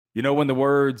You know, when the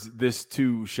words, "this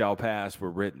too shall pass,"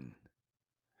 were written,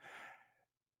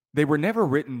 they were never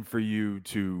written for you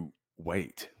to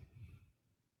wait.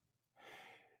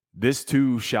 "This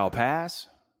too shall pass"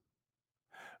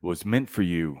 was meant for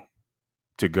you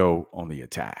to go on the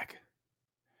attack.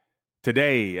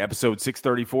 Today, episode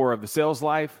 634 of The Sales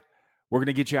Life, we're going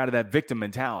to get you out of that victim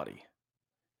mentality.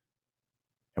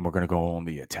 And we're going to go on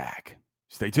the attack.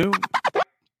 Stay tuned.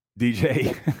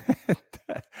 DJ,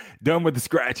 done with the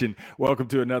scratching. Welcome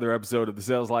to another episode of The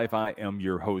Sales Life. I am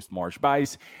your host, Marsh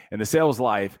Bice. And The Sales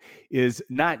Life is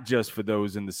not just for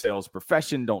those in the sales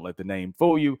profession. Don't let the name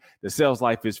fool you. The Sales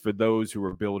Life is for those who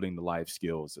are building the life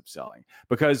skills of selling.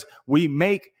 Because we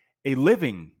make a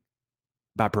living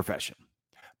by profession,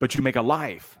 but you make a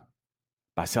life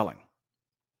by selling.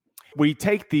 We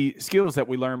take the skills that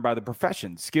we learn by the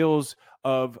profession, skills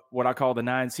of what I call the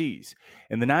 9 C's.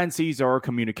 And the 9 C's are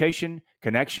communication,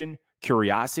 connection,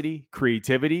 curiosity,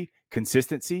 creativity,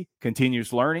 consistency,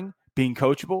 continuous learning, being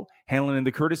coachable, handling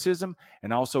the criticism,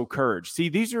 and also courage. See,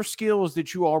 these are skills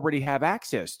that you already have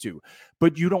access to,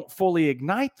 but you don't fully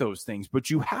ignite those things. But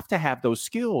you have to have those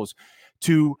skills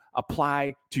to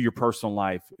apply to your personal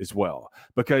life as well.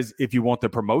 Because if you want the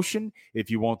promotion,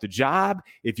 if you want the job,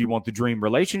 if you want the dream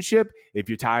relationship, if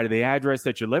you're tired of the address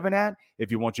that you're living at, if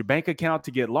you want your bank account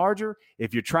to get larger,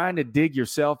 if you're trying to dig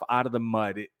yourself out of the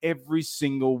mud, every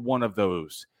single one of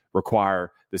those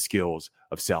require the skills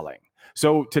of selling.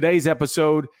 So today's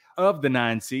episode of the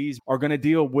 9 C's are going to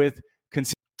deal with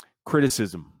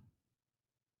criticism,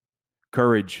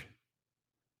 courage,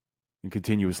 and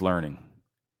continuous learning.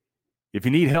 If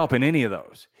you need help in any of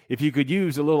those, if you could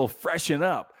use a little freshen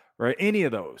up or any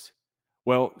of those,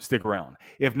 well, stick around.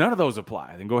 If none of those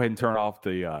apply, then go ahead and turn off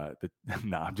the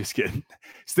no, I'm just kidding.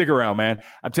 Stick around, man.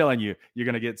 I'm telling you, you're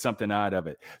going to get something out of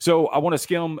it. So I want to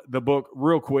skim the book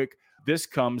real quick. This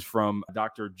comes from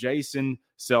Dr. Jason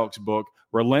Selk's book,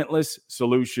 Relentless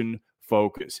Solution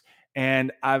Focus.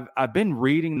 And I've been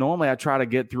reading. Normally, I try to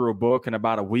get through a book in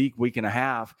about a week and a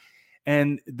half.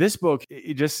 And this book,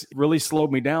 it just really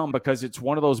slowed me down because it's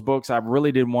one of those books I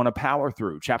really didn't want to power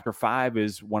through. Chapter 5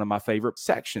 is one of my favorite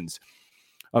sections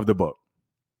of the book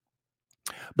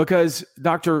because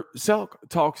Dr. Selk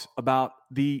talks about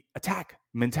the attack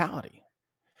mentality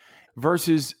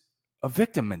versus a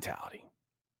victim mentality.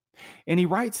 And he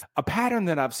writes, a pattern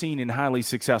that I've seen in highly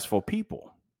successful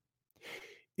people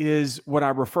is what I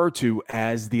refer to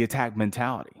as the attack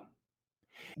mentality.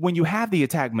 When you have the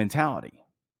attack mentality,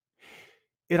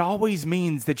 it always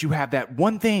means that you have that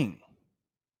one thing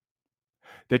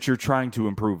that you're trying to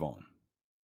improve on.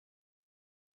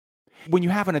 When you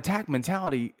have an attack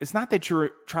mentality, it's not that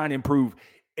you're trying to improve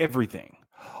everything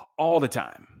all the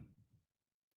time,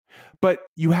 but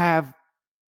you have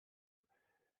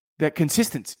that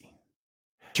consistency.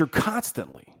 You're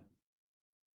constantly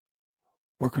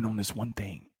working on this one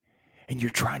thing, and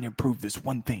you're trying to improve this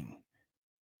one thing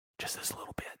just this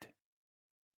little bit,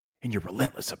 and you're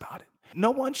relentless about it.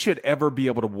 No one should ever be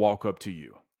able to walk up to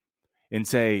you and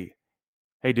say,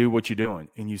 "Hey, dude, what you doing?"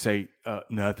 And you say,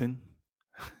 "Nothing."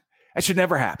 That should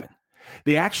never happen.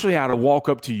 They actually ought to walk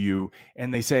up to you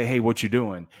and they say, "Hey, what you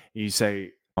doing?" And you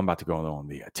say, "I'm about to go on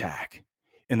the attack."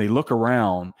 And they look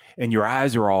around and your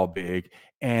eyes are all big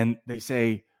and they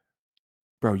say,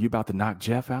 "Bro, you about to knock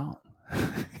Jeff out?"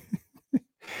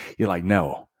 You're like,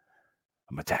 "No,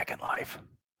 I'm attacking life.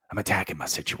 I'm attacking my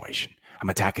situation. I'm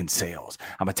attacking sales.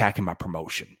 I'm attacking my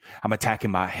promotion. I'm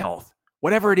attacking my health."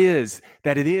 Whatever it is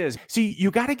that it is. See,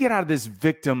 you got to get out of this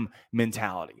victim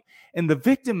mentality. And the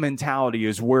victim mentality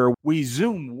is where we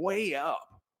zoom way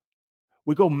up.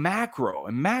 We go macro,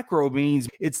 and macro means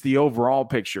it's the overall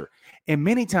picture. And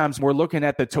many times we're looking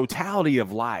at the totality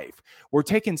of life. We're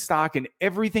taking stock in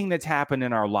everything that's happened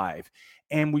in our life.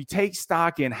 And we take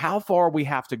stock in how far we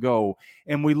have to go.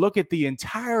 And we look at the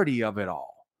entirety of it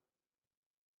all.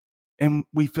 And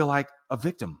we feel like a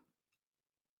victim.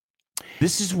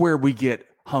 This is where we get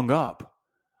hung up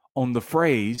on the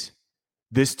phrase,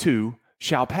 "this too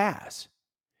shall pass."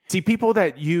 See, people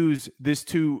that use "this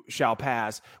too shall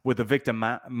pass" with a victim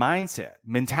mindset,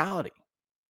 mentality,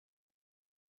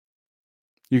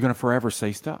 you're going to forever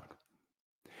stay stuck.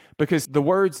 Because the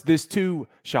words "this too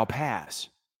shall pass"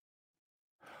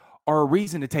 are a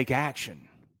reason to take action,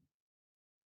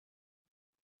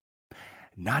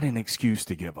 not an excuse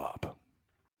to give up.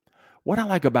 What I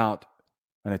like about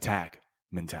an attack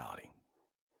mentality,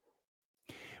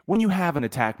 when you have an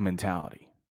attack mentality,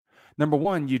 number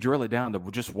one, you drill it down to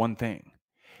just one thing.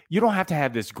 You don't have to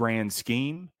have this grand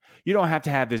scheme. You don't have to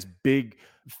have this big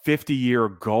 50-year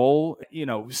goal.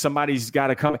 Somebody's got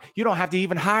to come. You don't have to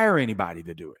even hire anybody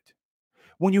to do it.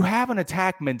 When you have an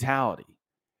attack mentality,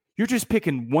 You're just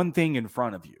picking one thing in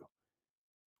front of you,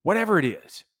 whatever it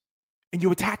is, and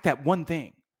you attack that one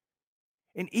thing.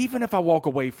 And even if I walk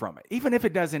away from it, even if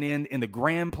it doesn't end in the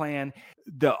grand plan,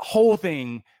 the whole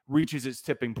thing reaches its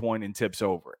tipping point and tips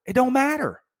over. It don't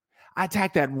matter. I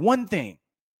attack that one thing.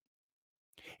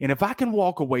 And if I can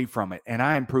walk away from it and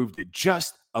I improved it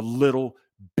just a little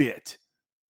bit,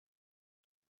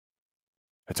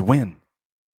 that's a win.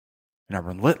 And I'm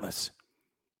relentless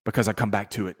because I come back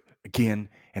to it again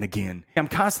and again. I'm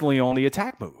constantly on the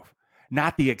attack move,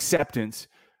 not the acceptance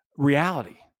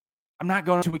reality. I'm not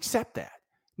going to accept that.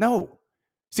 No.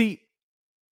 See,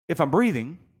 if I'm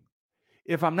breathing,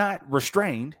 if I'm not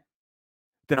restrained,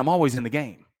 then I'm always in the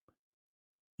game.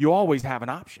 You always have an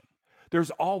option.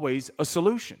 There's always a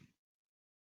solution.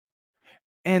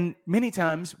 And many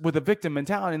times with a victim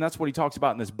mentality, and that's what he talks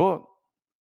about in this book,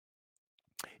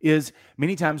 is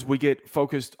many times we get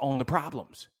focused on the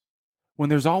problems when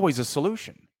there's always a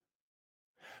solution.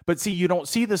 But see, you don't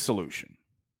see the solution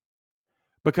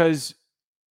because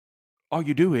all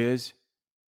you do is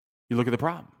you look at the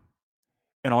problem.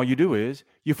 And all you do is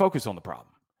you focus on the problem.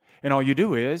 And all you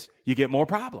do is you get more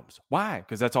problems. Why?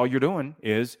 Because that's all you're doing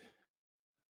is.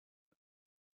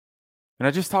 And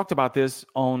I just talked about this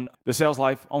on the Sales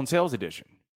Life on Sales Edition.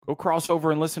 Go cross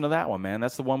over and listen to that one, man.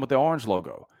 That's the one with the orange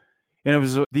logo. And it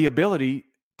was the ability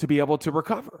to be able to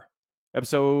recover.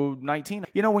 Episode 19.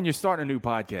 You know, when you start a new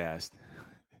podcast,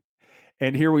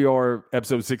 and here we are,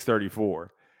 episode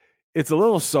 634, it's a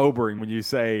little sobering when you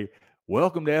say,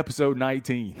 welcome to episode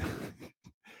 19.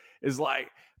 It's like,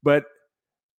 but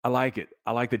I like it.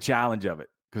 I like the challenge of it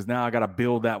because now I got to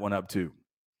build that one up too.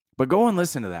 But go and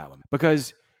listen to that one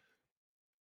because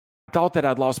I thought that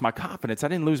I'd lost my confidence. I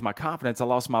didn't lose my confidence. I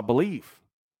lost my belief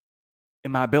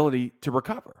in my ability to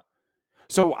recover.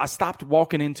 So I stopped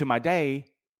walking into my day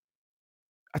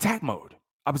attack mode.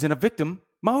 I was in a victim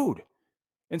mode.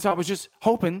 And so I was just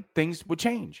hoping things would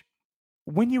change.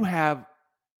 When you have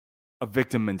a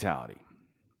victim mentality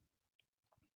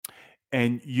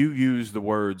and you use the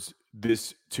words,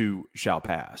 this too shall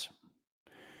pass,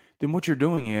 then what you're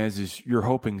doing is you're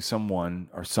hoping someone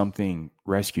or something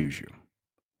rescues you.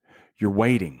 You're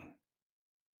waiting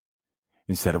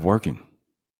instead of working.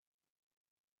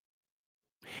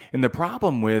 And the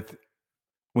problem with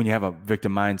when you have a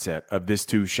victim mindset of this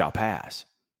too shall pass,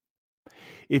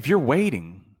 if you're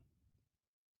waiting,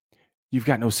 you've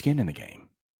got no skin in the game.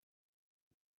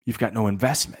 You've got no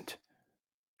investment.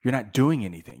 You're not doing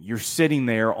anything. You're sitting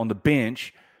there on the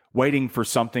bench waiting for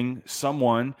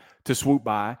someone to swoop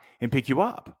by and pick you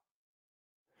up.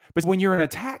 But when you're in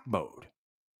attack mode,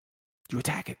 you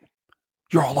attack it.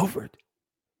 You're all over it.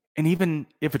 And even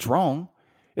if it's wrong,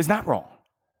 it's not wrong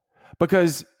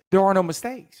because there are no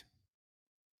mistakes.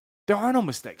 There are no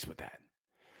mistakes with that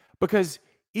because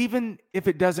even if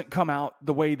it doesn't come out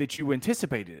the way that you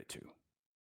anticipated it to,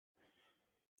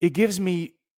 it gives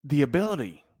me the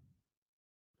ability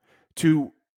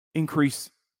to increase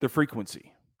the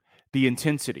frequency, the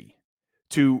intensity,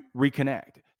 to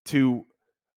reconnect, to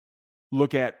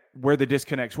look at where the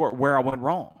disconnects were, where I went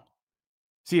wrong.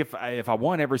 See, if I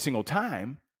won every single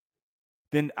time,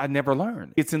 then I never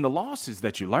learn. It's in the losses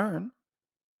that you learn.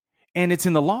 And it's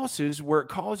in the losses where it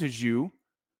causes you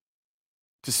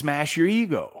to smash your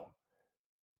ego,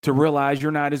 to realize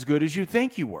you're not as good as you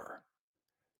think you were,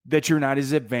 that you're not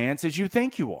as advanced as you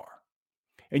think you are.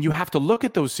 And you have to look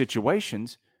at those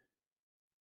situations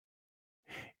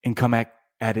and come at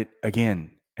it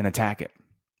again and attack it.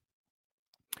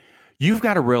 You've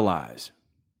got to realize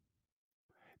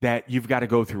that you've got to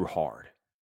go through hard.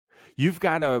 You've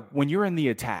got to, when you're in the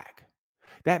attack,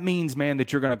 that means, man,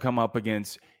 that you're going to come up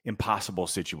against impossible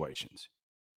situations.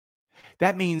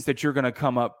 That means that you're going to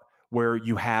come up where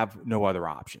you have no other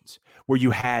options, where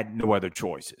you had no other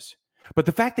choices. But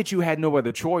the fact that you had no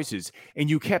other choices and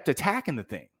you kept attacking the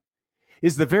thing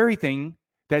is the very thing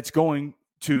that's going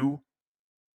to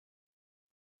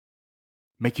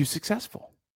make you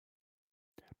successful.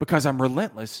 Because I'm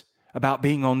relentless about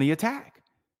being on the attack.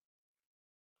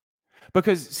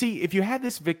 Because, see, if you had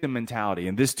this victim mentality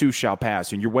and this too shall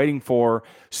pass, and you're waiting for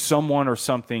someone or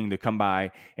something to come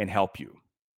by and help you,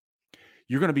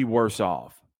 you're going to be worse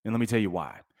off. And let me tell you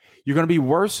why. You're going to be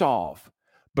worse off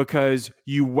because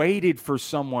you waited for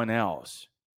someone else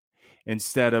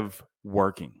instead of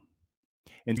working.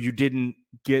 And you didn't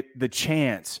get the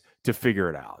chance to figure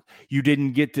it out. You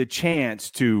didn't get the chance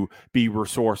to be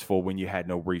resourceful when you had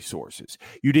no resources.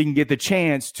 You didn't get the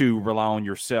chance to rely on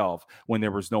yourself when there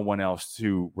was no one else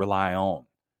to rely on.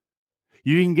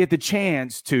 You didn't get the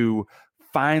chance to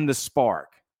find the spark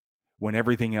when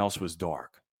everything else was dark.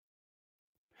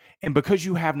 And because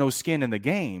you have no skin in the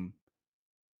game,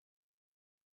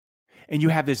 and you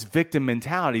have this victim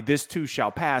mentality, this too shall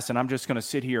pass, and I'm just going to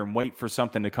sit here and wait for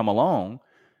something to come along,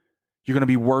 you're going to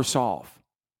be worse off.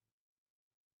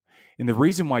 And the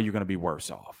reason why you're going to be worse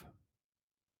off,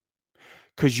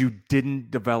 because you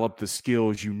didn't develop the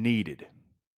skills you needed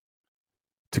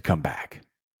to come back,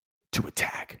 to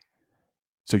attack.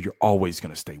 So you're always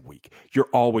going to stay weak. You're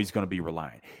always going to be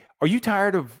reliant. Are you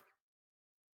tired of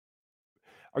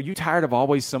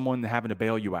always someone having to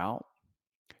bail you out,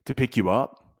 to pick you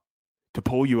up, to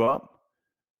pull you up,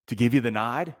 to give you the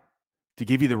nod, to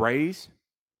give you the raise,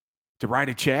 to write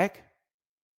a check,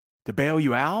 to bail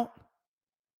you out?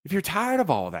 If you're tired of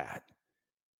all that,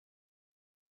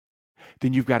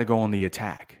 then you've got to go on the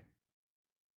attack.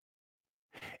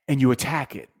 And you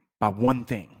attack it by one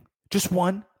thing. Just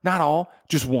one, not all,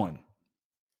 just one.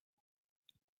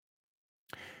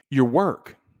 Your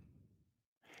work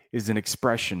is an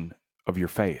expression of your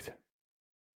faith.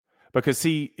 Because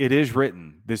see, it is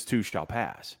written, this too shall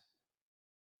pass.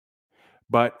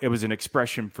 But it was an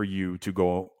expression for you to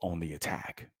go on the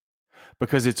attack.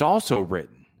 Because it's also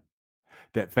written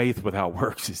that faith without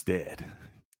works is dead.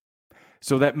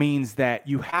 So that means that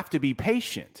you have to be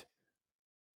patient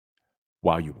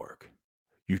while you work.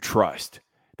 You trust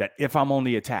that if I'm on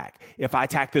the attack, if I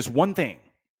attack this one thing,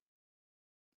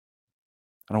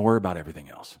 I don't worry about everything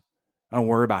else. I don't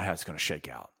worry about how it's going to shake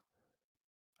out.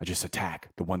 I just attack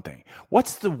the one thing.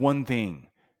 What's the one thing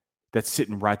that's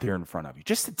sitting right there in front of you?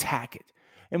 Just attack it.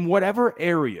 In whatever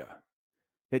area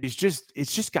that is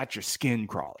it's just got your skin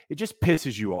crawling. It just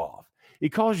pisses you off. It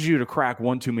causes you to crack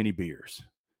one too many beers.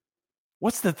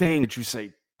 What's the thing that you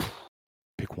say,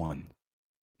 pick one,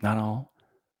 not all?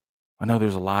 I know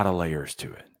there's a lot of layers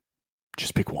to it.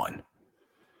 Just pick one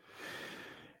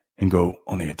and go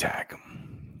on the attack.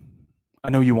 I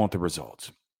know you want the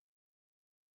results,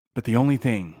 but the only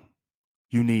thing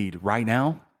you need right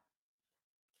now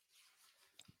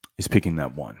is picking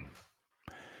that one.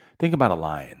 Think about a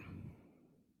lion.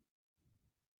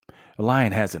 A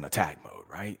lion has an attack mode,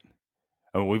 right?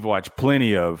 I mean, we've watched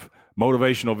plenty of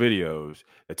motivational videos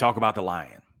that talk about the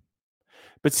lion.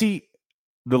 But see,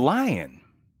 the lion,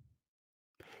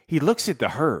 he looks at the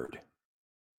herd,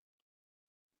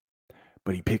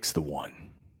 but he picks the one.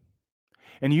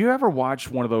 And you ever watch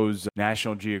one of those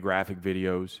National Geographic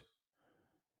videos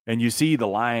and you see the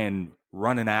lion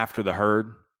running after the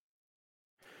herd?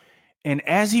 And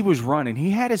as he was running,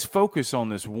 he had his focus on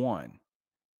this one.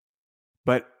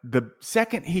 But the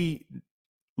second he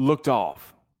looked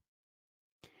off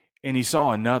and he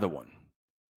saw another one,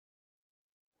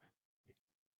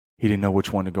 he didn't know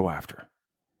which one to go after.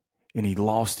 And he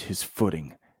lost his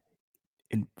footing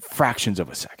in fractions of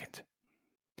a second.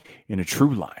 In a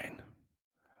true lion,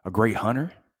 a great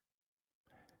hunter,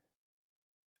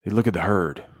 they look at the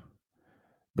herd,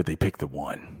 but they pick the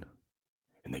one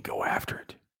and they go after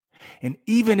it. And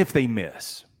even if they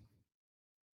miss,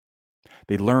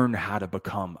 they learn how to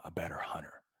become a better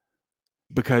hunter.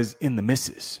 Because in the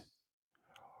misses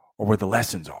are where the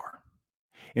lessons are.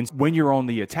 And when you're on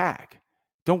the attack,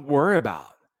 don't worry about,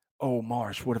 oh,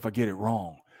 Marsh, what if I get it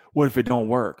wrong? What if it don't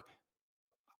work?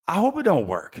 I hope it don't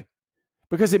work,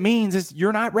 because it means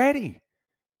you're not ready.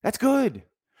 That's good.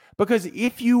 Because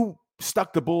if you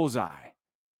stuck the bullseye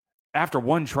after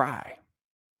one try,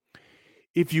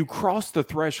 if you cross the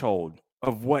threshold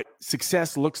of what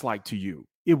success looks like to you,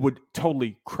 it would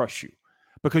totally crush you,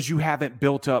 because you haven't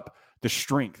built up the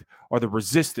strength or the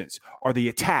resistance or the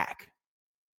attack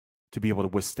to be able to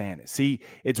withstand it. See,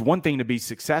 it's one thing to be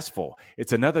successful.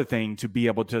 It's another thing to be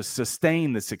able to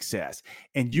sustain the success.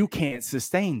 And you can't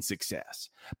sustain success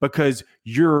because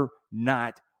you're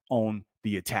not on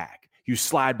the attack. You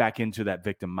slide back into that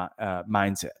victim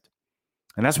mindset.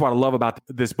 And that's what I love about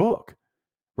this book.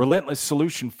 Relentless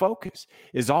Solution Focus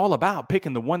is all about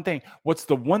picking the one thing. What's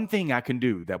the one thing I can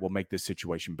do that will make this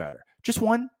situation better? Just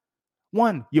one.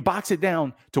 You box it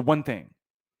down to one thing.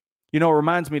 You know, it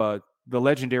reminds me of the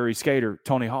legendary skater,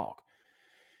 Tony Hawk.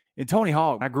 And Tony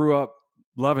Hawk, I grew up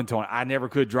loving Tony. I never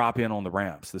could drop in on the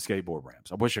ramps, the skateboard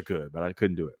ramps. I wish I could, but I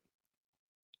couldn't do it.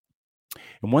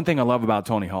 And one thing I love about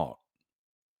Tony Hawk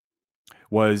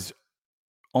was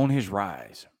on his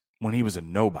rise when he was a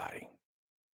nobody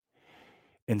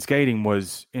and skating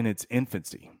was in its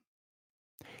infancy.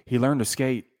 He learned to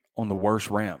skate on the worst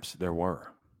ramps there were.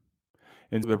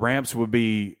 And the ramps would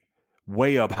be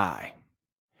way up high.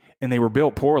 And they were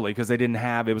built poorly because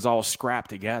it was all scrapped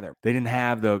together. They didn't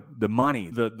have the money,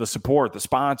 the support, the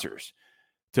sponsors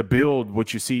to build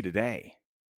what you see today.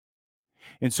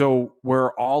 And so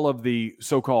where all of the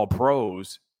so-called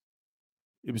pros,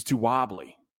 it was too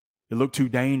wobbly. It looked too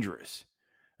dangerous.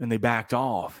 And they backed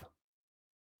off.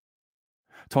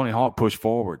 Tony Hawk pushed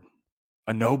forward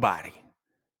a nobody.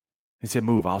 He said,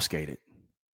 move, I'll skate it.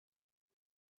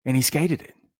 And he skated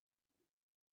it.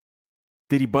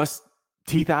 Did he bust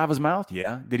teeth out of his mouth?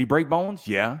 Yeah. Did he break bones?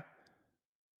 Yeah.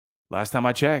 Last time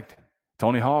I checked,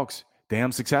 Tony Hawk's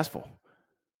damn successful.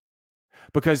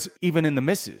 Because even in the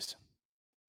misses,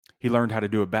 he learned how to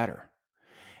do it better.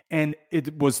 And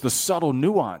it was the subtle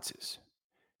nuances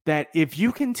that if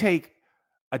you can take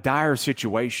a dire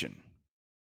situation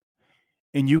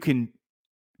and you can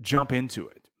jump into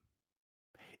it,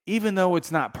 even though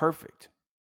it's not perfect,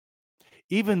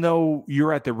 even though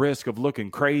you're at the risk of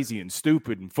looking crazy and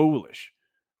stupid and foolish,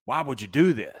 why would you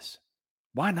do this?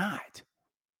 Why not?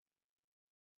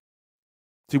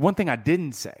 See, one thing I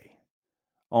didn't say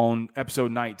on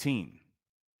episode 19,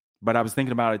 but I was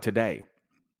thinking about it today.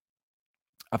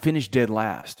 I finished dead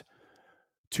last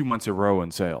 2 months in a row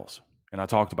in sales, and I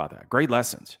talked about that. Great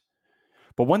lessons.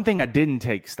 But one thing I didn't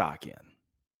take stock in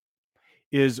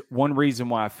is one reason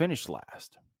why I finished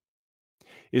last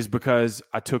is because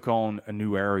I took on a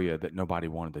new area that nobody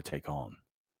wanted to take on,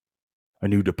 a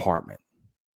new department,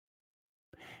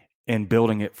 and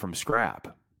building it from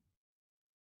scrap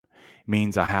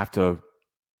means I have to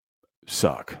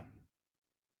suck.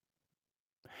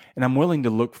 And I'm willing to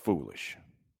look foolish.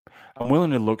 I'm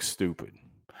willing to look stupid.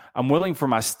 I'm willing for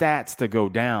my stats to go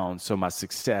down so my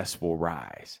success will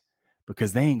rise,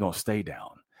 because they ain't going to stay down.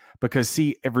 Because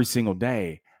see, every single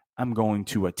day, I'm going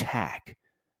to attack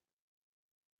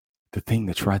the thing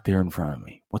that's right there in front of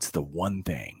me. What's the one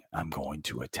thing I'm going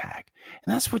to attack?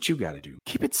 And that's what you got to do.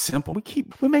 Keep it simple.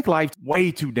 We make life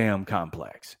way too damn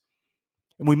complex.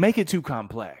 And we make it too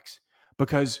complex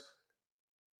because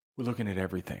we're looking at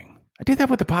everything. I did that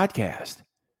with the podcast.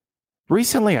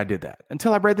 Recently, I did that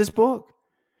until I read this book.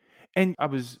 And I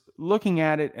was looking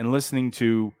at it and listening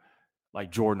to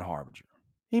like Jordan Harbinger.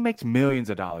 He makes millions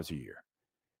of dollars a year.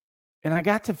 And I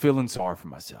got to feeling sorry for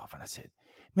myself. And I said,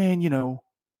 man,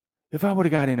 if I would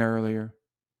have got in earlier,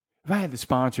 if I had the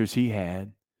sponsors he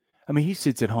had, I mean, he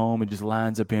sits at home and just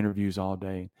lines up interviews all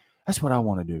day. That's what I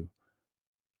want to do.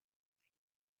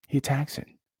 He attacks it.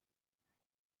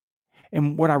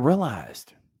 And what I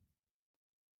realized,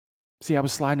 see, I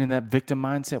was sliding in that victim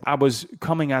mindset. I was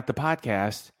coming at the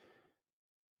podcast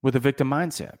with a victim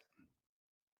mindset,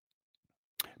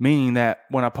 meaning that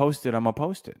when I post it, I'm going to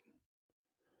post it.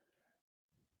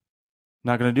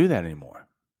 Not going to do that anymore.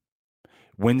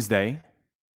 Wednesday,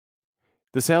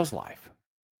 the Sales Life,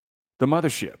 the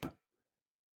mothership,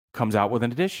 comes out with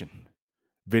an edition,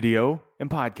 video and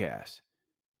podcast.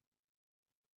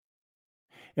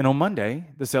 And on Monday,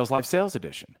 the Sales Life Sales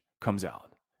Edition comes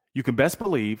out. You can best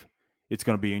believe it's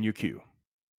going to be in your queue.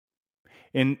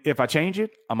 And if I change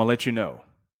it, I'm going to let you know.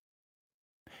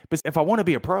 But if I want to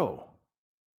be a pro,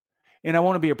 and I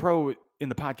want to be a pro in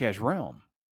the podcast realm,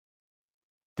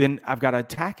 then I've got to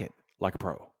attack it like a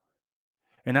pro.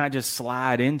 And not just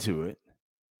slide into it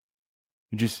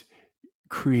and just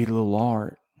create a little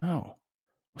art. No.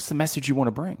 What's the message you want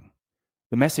to bring?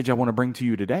 The message I want to bring to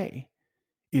you today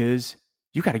is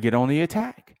you got to get on the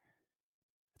attack.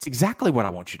 It's exactly what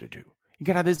I want you to do. You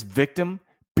got to have this victim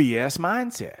BS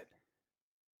mindset.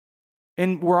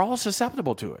 And we're all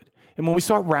susceptible to it. And when we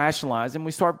start rationalizing,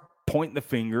 we start pointing the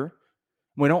finger,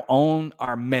 we don't own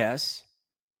our mess,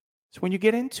 it's when you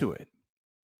get into it.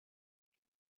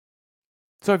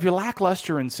 So if you're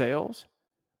lackluster in sales,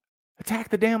 attack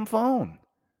the damn phone.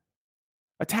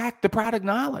 Attack the product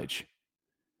knowledge.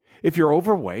 If you're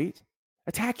overweight,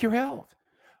 attack your health.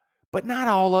 But not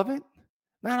all of it.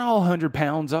 Not all 100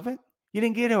 pounds of it. You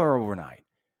didn't get there overnight.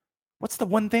 What's the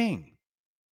one thing?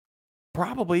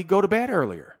 Probably go to bed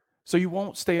earlier so you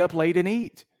won't stay up late and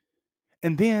eat.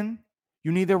 And then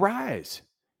you need to rise.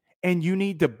 And you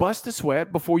need to bust a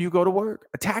sweat before you go to work.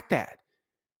 Attack that.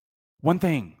 One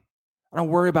thing. I don't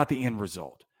worry about the end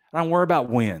result. I don't worry about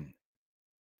when.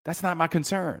 That's not my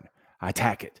concern. I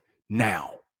attack it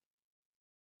now.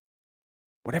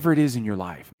 Whatever it is in your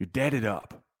life, you debt it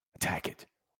up. Attack it.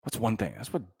 What's one thing?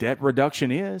 That's what debt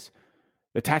reduction is.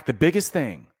 Attack the biggest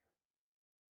thing.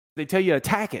 They tell you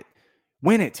attack it,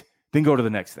 win it, then go to the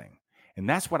next thing. And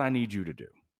that's what I need you to do.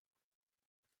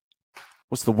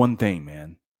 What's the one thing,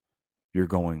 man, you're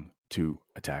going to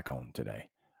attack on today?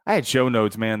 I had show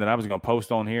notes, man, that I was going to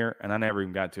post on here, and I never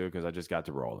even got to it because I just got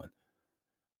to rolling.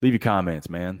 Leave your comments,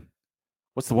 man.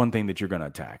 What's the one thing that you're going to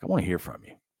attack? I want to hear from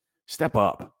you. Step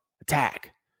up.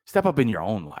 Attack. Step up in your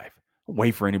own life. Don't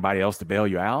wait for anybody else to bail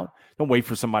you out. Don't wait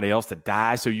for somebody else to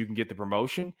die so you can get the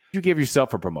promotion. You give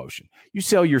yourself a promotion. You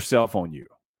sell yourself on you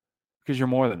because you're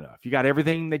more than enough. You got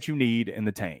everything that you need in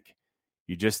the tank.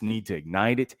 You just need to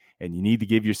ignite it, and you need to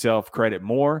give yourself credit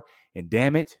more. And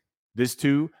damn it, this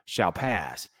too shall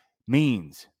pass.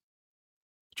 means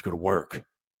that you go to work,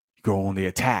 you go on the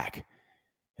attack,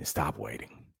 and stop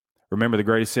waiting. Remember, the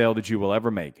greatest sale that you will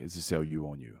ever make is the sale you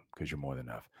on you, because you're more than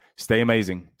enough. Stay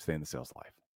amazing. Stay in the sales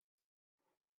life.